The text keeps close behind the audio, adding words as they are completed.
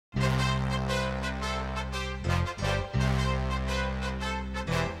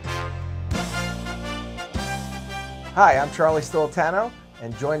Hi, I'm Charlie Stolitano,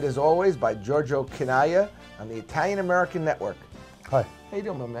 and joined as always by Giorgio Chinaglia on the Italian American Network. Hi. How you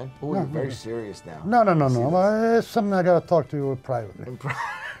doing, my man? Oh, you're very serious now. No. It's something I got to talk to you privately.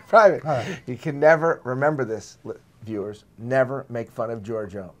 Private. Right. You can never, remember this, viewers, never make fun of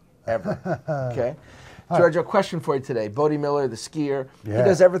Giorgio, ever, okay? Giorgio, question for you today. Bode Miller, the skier, he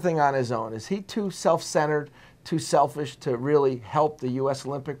does everything on his own. Is he too self-centered, too selfish to really help the U.S.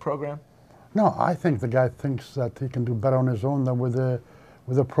 Olympic program? No, I think the guy thinks that he can do better on his own than with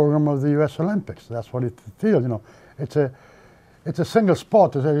the program of the U.S. Olympics. That's what he feels. You know, it's a single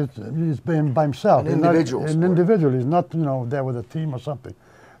sport. He's being by himself. An individual sport. An individual. He's not, there with a team or something.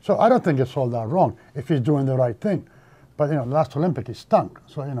 So I don't think it's all that wrong if he's doing the right thing. But the last Olympic he stunk.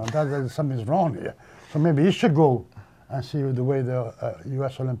 So that something's wrong here. So maybe he should go and see the way the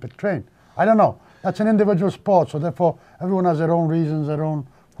U.S. Olympic train. I don't know. That's an individual sport. So therefore, everyone has their own reasons, their own.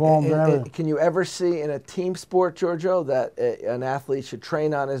 Can you ever see in a team sport, Giorgio, that an athlete should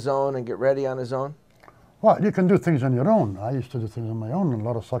train on his own and get ready on his own? Well, you can do things on your own. I used to do things on my own, and a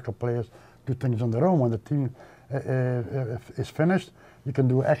lot of soccer players do things on their own. When the team is finished, you can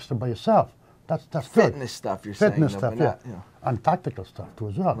do extra by yourself. That's good. Fitness stuff, you're saying. Fitness stuff, yeah. And tactical stuff too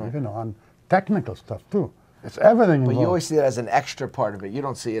as well, right. And technical stuff too. It's everything involved. But you always see it as an extra part of it. You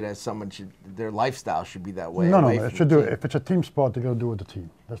don't see it as someone their lifestyle should be that way. No. It should do it. If it's a team sport, you got to do it with the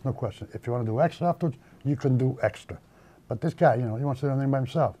team. There's no question. If you want to do extra afterwards, you can do extra. But this guy, he wants to do everything by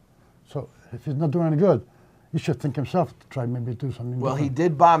himself. So if he's not doing any good, he should think himself to try maybe do something Well, different. he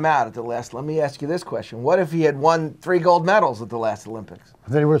did bomb out at the last. Let me ask you this question. What if he had won 3 gold medals at the last Olympics?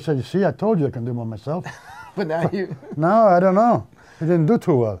 Then he would have said, you see, I told you I can do more myself. But now you... No, I don't know. He didn't do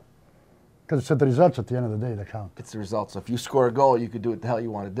too well. Because it's the results at the end of the day that count. It's the results. So if you score a goal, you can do what the hell you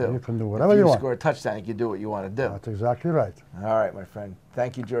want to do. You can do whatever you want. If you score a touchdown, you can do what you want to do. That's exactly right. All right, my friend.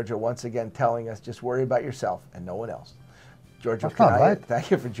 Thank you, Giorgio, once again telling us just worry about yourself and no one else. Giorgio That's not right. Thank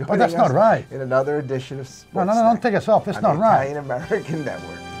you for joining But that's us not right. in another edition of Sports No, don't take us off. It's not right. Italian American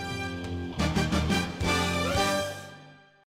Network.